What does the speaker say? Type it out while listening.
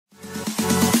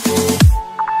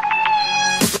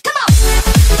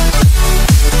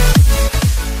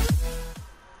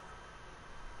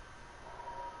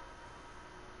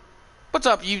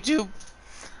up, YouTube?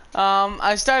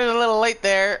 I started a little late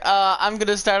there. I'm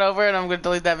gonna start over and I'm gonna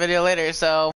delete that video later,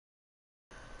 so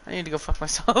I need to go fuck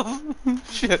myself.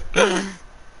 Shit.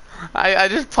 I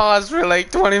just paused for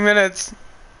like 20 minutes.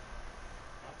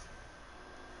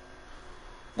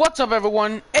 What's up,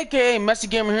 everyone? AKA Messy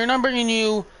Gamer here, and I'm bringing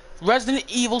you Resident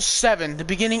Evil 7, the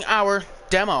beginning hour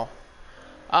demo.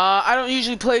 I don't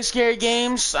usually play scary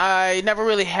games. I never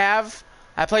really have.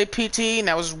 I played PT, and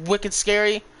that was wicked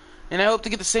scary. And I hope to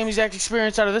get the same exact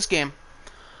experience out of this game.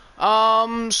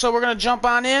 So we're gonna jump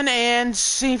on in and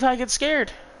see if I get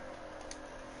scared.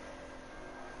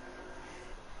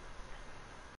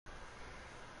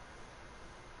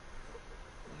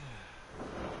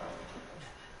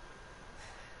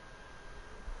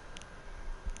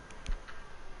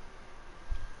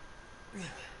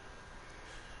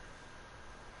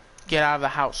 Get out of the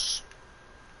house.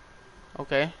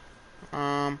 Okay.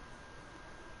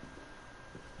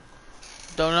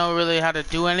 Don't know really how to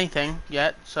do anything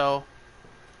yet, so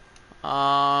we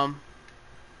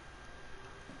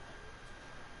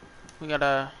have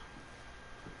a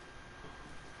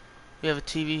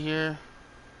TV here.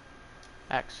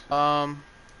 X. Oh,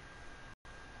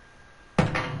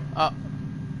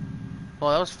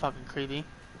 well, that was fucking creepy.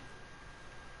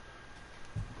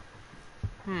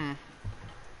 Can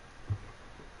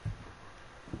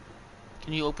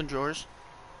you open drawers?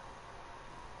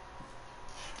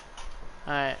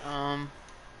 Alright,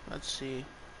 let's see.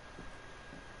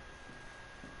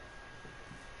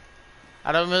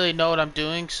 I don't really know what I'm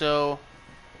doing, so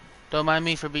don't mind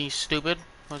me for being stupid.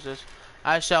 What's this?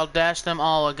 I shall dash them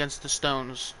all against the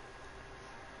stones.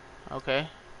 Okay.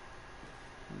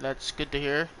 That's good to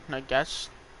hear, I guess.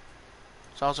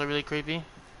 It's also really creepy.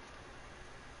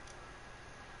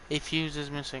 A fuse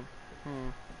is missing.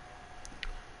 Can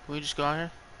we just go out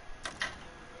here?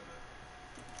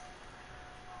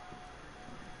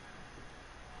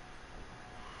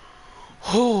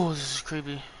 Oh, this is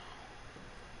creepy.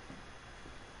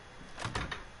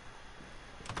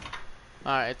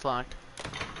 Alright, it's locked.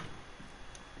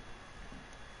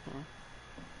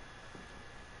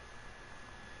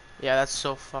 Yeah, that's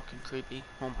so fucking creepy.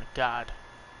 Oh my god.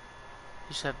 You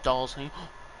just have dolls hanging.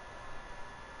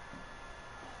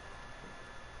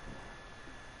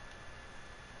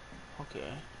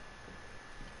 Okay.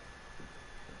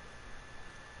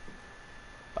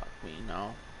 Fuck me,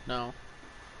 no. No.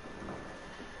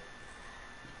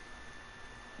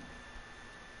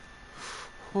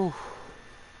 Whew.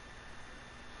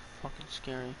 Fucking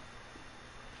scary.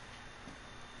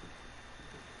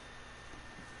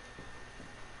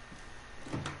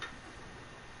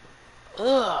 Ugh.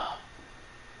 What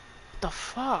the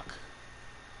fuck?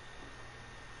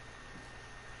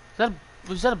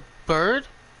 Was that a bird?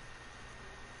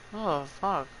 Oh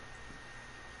fuck.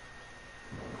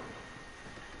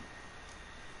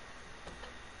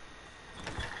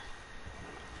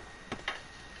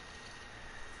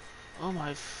 Oh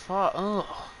my fuck. Ugh.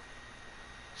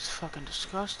 It's fucking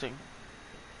disgusting.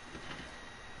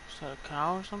 Is that a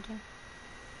cow or something?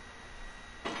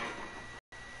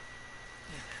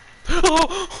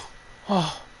 Oh!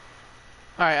 Oh.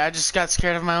 Alright, I just got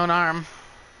scared of my own arm.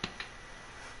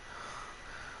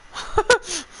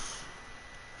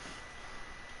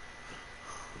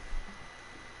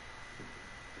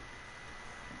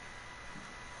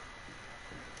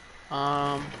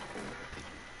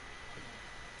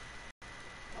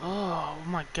 Oh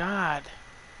my god.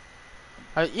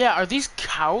 Yeah, are these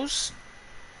cows?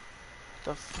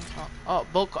 The oh,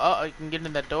 bulk. Oh, I can get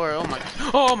in that door. Oh my.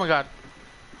 Oh my god.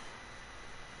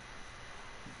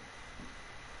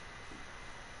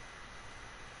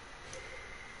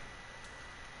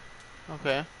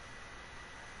 Okay.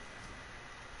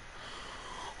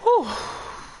 Whew.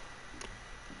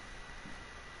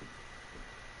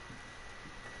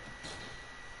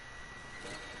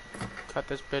 Cut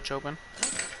this bitch open.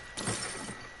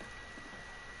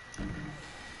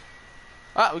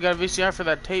 Ah, we got a VCR for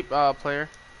that tape player.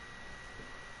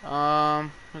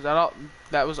 Was that all?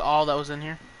 That was all that was in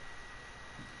here.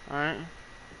 All right.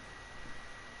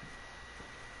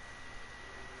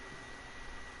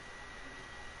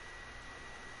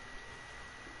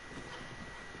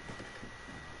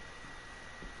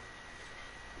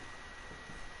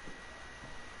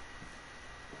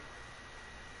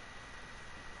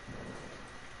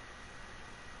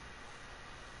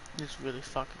 It's really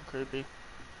fucking creepy.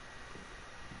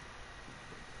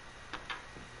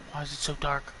 Why is it so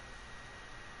dark?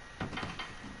 What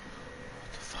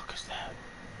the fuck is that?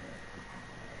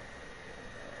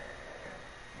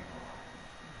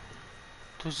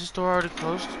 Was this door already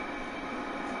closed?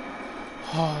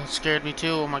 Oh, that scared me too.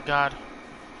 Oh my god.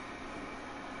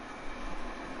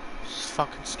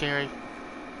 fucking scary.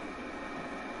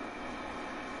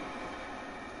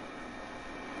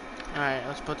 Alright,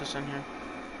 let's put this in here.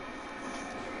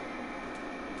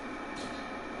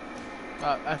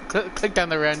 I clicked on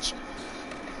the wrench.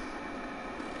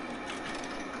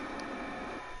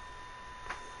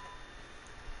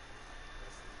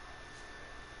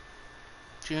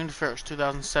 June 1st,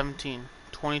 2017,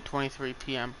 20:23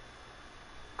 p.m.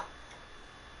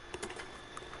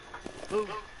 Who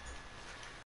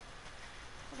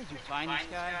did you find this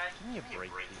guy? Give me a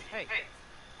break, Pete. Hey,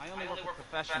 I only work with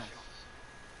professionals.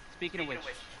 Speaking of which,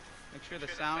 make sure the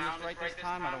sound is right this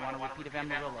time. I don't want a repeat of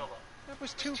Amarillo. That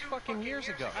was 2 fucking years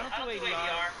ago. I don't do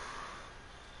ADR.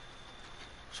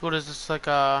 So what is this, like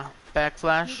a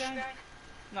backflash? I'm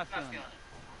not feeling it.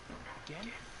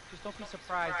 Again? Just don't be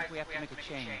surprised if we have to make a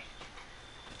change.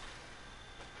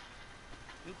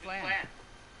 New plan.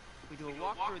 We do a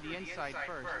walkthrough of the inside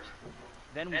first,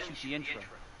 then we shoot the intro.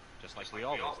 Just like we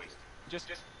always do.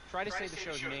 Just try to say the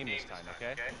show's name this time,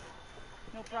 okay?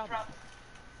 No problem.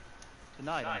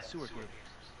 Tonight on the Sewer Gig,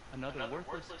 another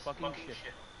worthless fucking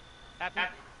shit. Happy?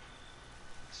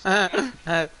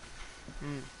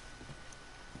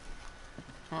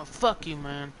 Oh, fuck you,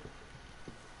 man.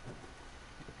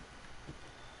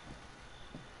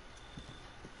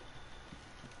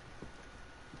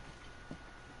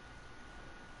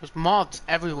 There's moths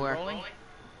everywhere. Rolling? All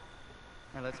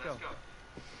right, let's go.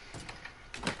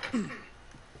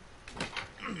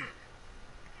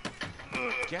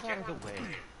 Get out of the way.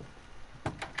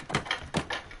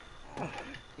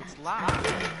 It's loud.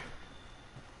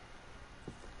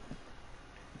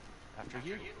 After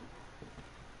you.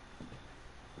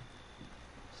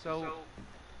 So,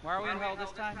 why are we in hell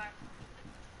this time?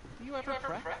 Do you ever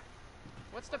prep?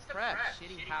 What's the prep?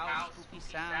 Shitty house, spooky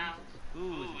sounds.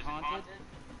 Ooh, is it haunted?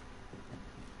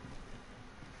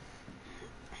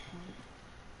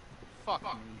 Fuck me.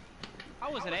 I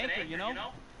was an anchor, you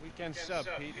know? Weekend sub,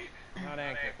 Pete. Not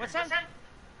anchor. What's that?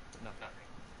 Nothing.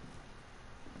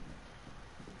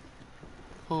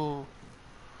 Ooh.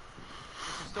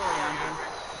 What's the story, Andre?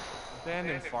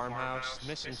 Abandoned farmhouse,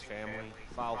 missing family,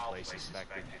 foul play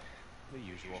suspected. The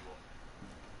usual.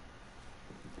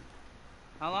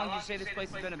 How long did you say this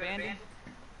place has been abandoned?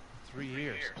 3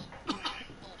 years.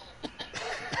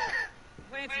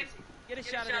 Clancy, get a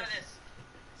shot of this.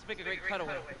 Let's make a great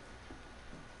cutaway.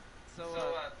 So,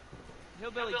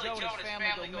 Hillbilly Joe and his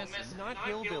family go missing. Not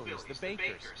hillbillies, the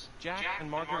Bakers. Jack and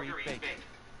Marguerite Baker.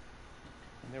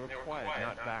 And they were quiet,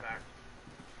 not backward.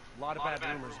 A lot of bad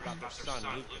rumors about their son,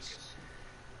 Lucas.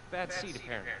 Bad seed,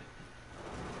 apparently.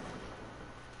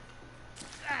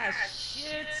 Ah,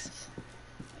 shit!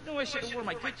 I knew I should have worn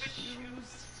my good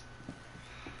shoes.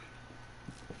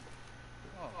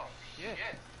 Oh, shit.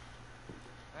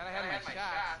 Glad I had my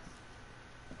shots.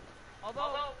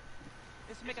 Although,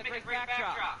 this would make a great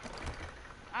backdrop.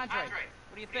 Andre,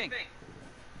 what do you think?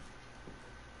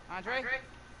 Andre?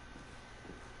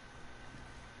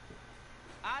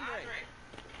 Andre!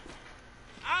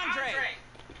 Andre!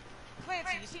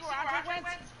 Clancy, you see where Andre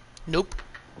went? Nope.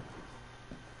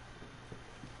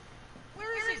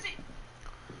 Where is he?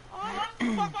 Oh,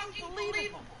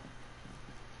 unbelievable!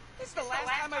 This is the last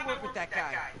time I worked with that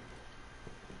guy.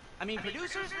 I mean,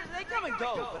 producers, they come and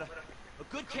go, but a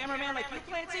good cameraman like you,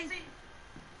 Clancy,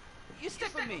 you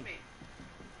stick with me.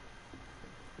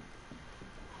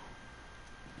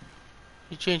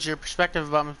 You changed your perspective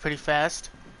about me pretty fast.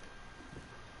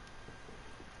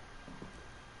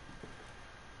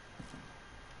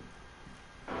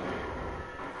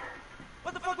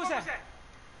 What the fuck was that?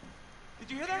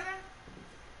 Did you hear that?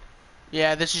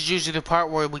 Yeah, this is usually the part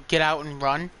where we get out and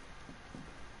run.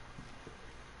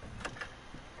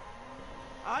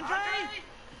 Andre?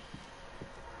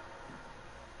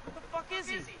 What the fuck is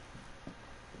he?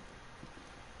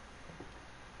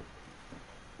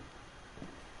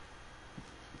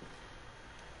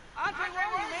 Andre, where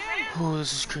are you, man? Ooh,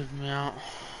 this is creeping me out.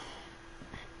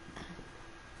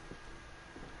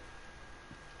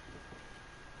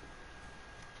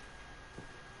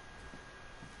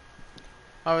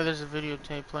 Oh, there's a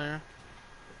videotape player.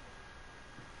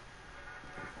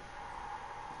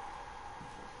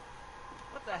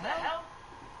 What the hell?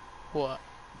 What?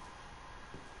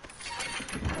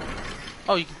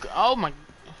 Oh, you can, oh my,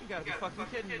 You gotta be fucking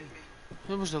kidding me.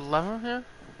 there was a lever here?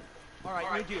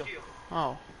 Alright, new deal.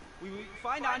 Oh. We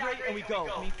find Andre and we go.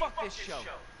 I mean, fuck this show.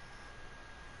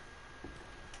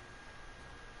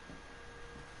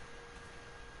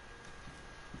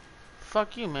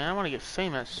 Fuck you, man. I want to get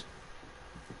famous.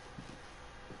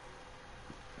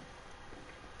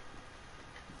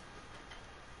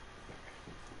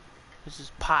 This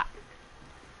is pot.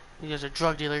 You guys are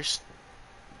drug dealers.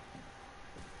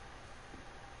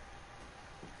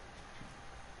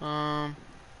 You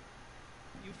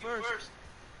first.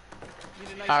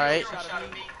 Need a nice Alright. shot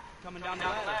of me coming down the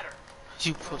ladder.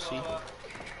 You pussy. You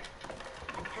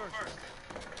first.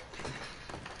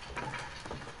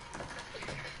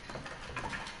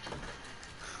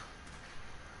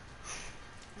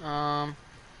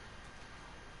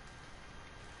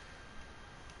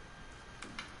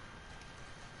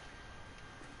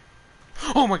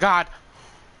 Oh my god.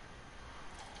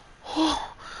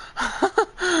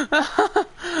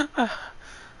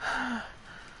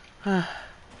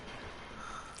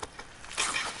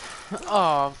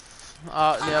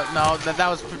 Oh, yeah, no,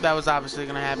 that was obviously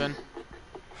gonna happen.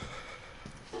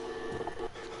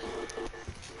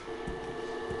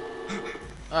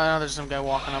 I know there's some guy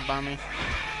walking up on me.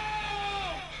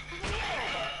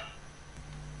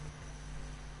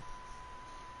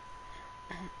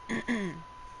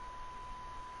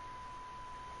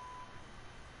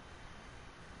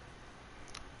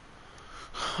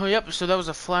 Oh, yep, so that was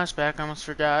a flashback. I almost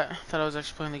forgot. Thought I was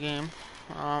actually playing the game.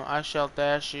 I shall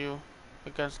dash you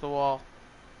against the wall.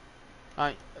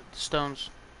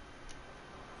 Stones.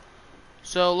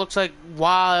 So, it looks like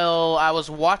while I was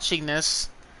watching this,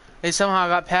 they somehow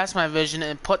got past my vision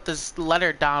and put this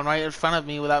letter down right in front of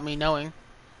me without me knowing.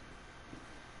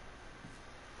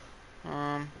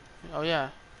 Oh yeah.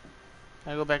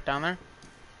 Can I go back down there?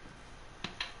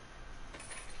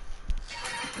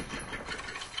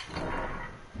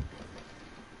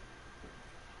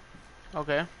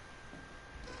 Okay.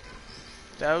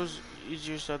 That was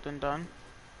easier said than done.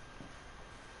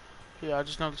 Yeah, I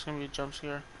just know there's gonna be a jump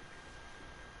scare.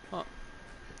 Oh.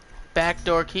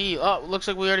 Backdoor key. Oh, looks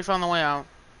like we already found the way out.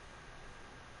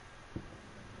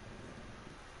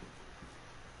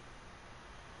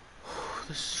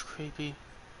 This is creepy.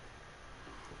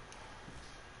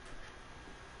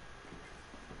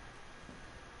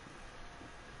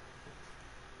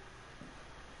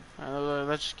 Alright,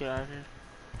 let's just get out of here.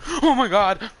 Oh my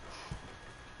god!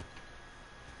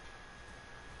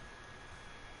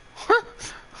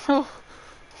 Oh.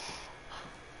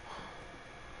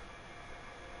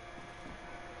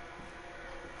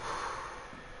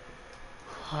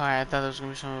 Alright, I thought there was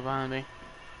gonna be something behind me.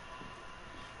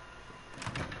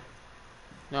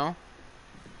 No?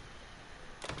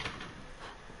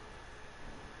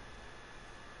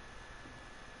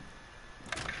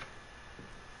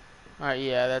 Alright,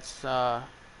 yeah, that's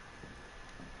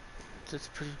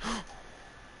pretty...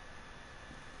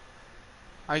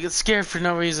 I get scared for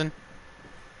no reason.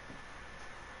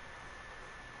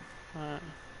 Alright.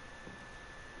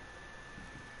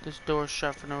 This door's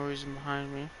shut for no reason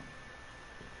behind me.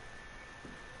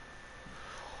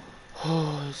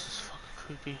 Oh, this is fucking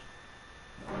creepy.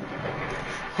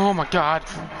 Oh my god.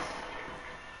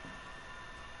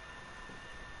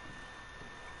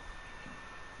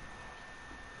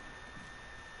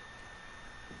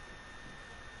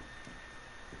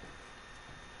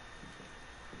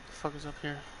 The fuck is up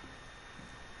here?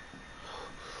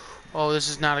 Oh, this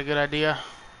is not a good idea.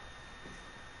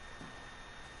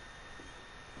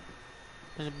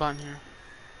 There's a button here.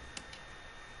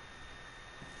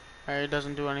 Alright, it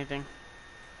doesn't do anything.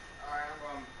 Alright, I'm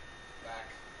going back.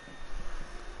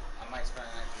 I might spend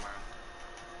the night tomorrow.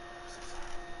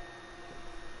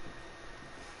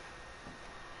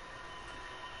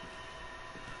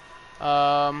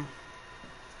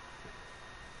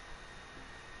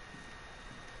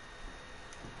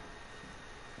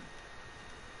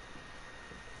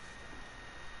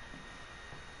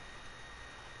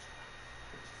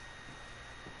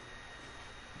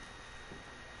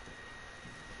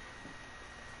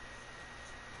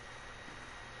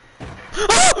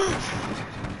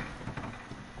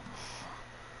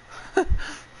 You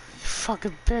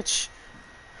fucking bitch.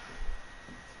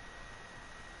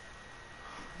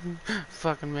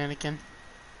 Fucking mannequin.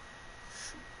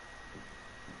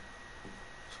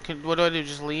 What do I do?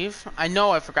 Just leave? I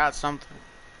know I forgot something.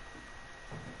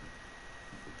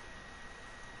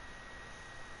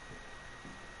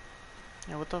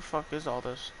 Yeah, what the fuck is all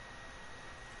this?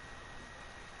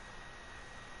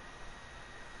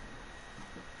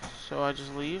 So I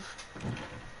just leave?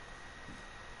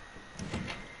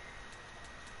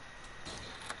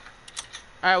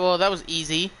 Alright, well that was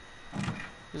easy.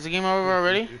 Is the game over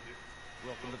already?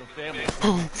 Welcome to the family.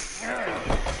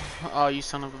 Oh, you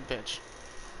son of a bitch.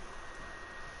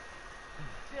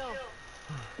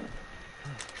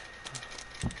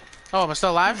 Oh, am I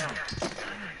still alive?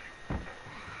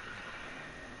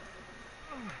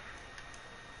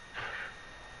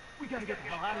 We gotta get the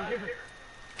hell out of here.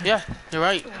 Yeah, you're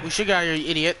right. We should get out of here, you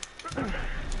idiot.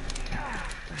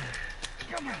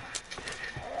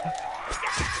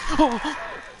 Oh.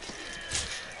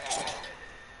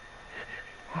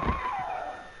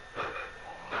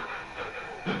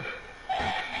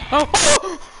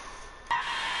 Oh!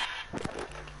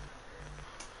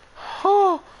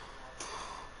 Oh!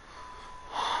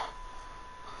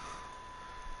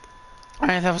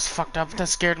 Alright, that was fucked up. That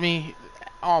scared me.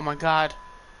 Oh my god.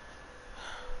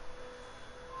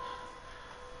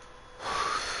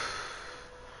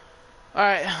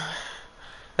 Alright.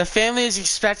 The family is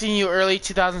expecting you early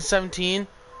 2017.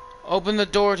 Open the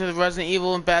door to the Resident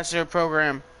Evil Ambassador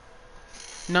program.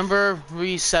 Number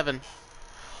 7.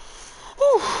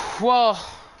 Whew. Well,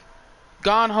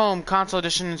 Gone Home console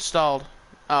edition installed.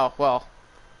 Oh, well.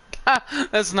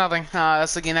 That's nothing.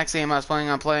 That's the next game I was planning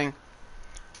on playing.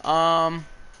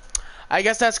 I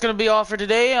guess that's gonna be all for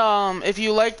today. If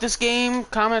you like this game,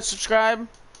 comment, subscribe.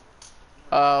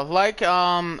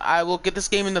 I will get this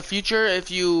game in the future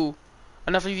if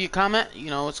enough of you comment. You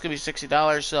know, it's gonna be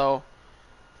 $60, so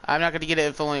I'm not gonna get it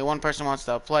if only one person wants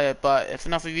to play it. But if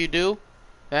enough of you do,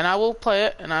 then I will play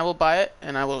it and I will buy it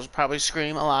and I will probably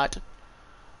scream a lot.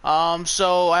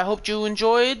 So I hope you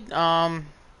enjoyed.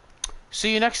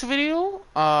 See you next video.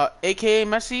 AKA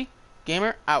Messy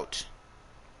Gamer out.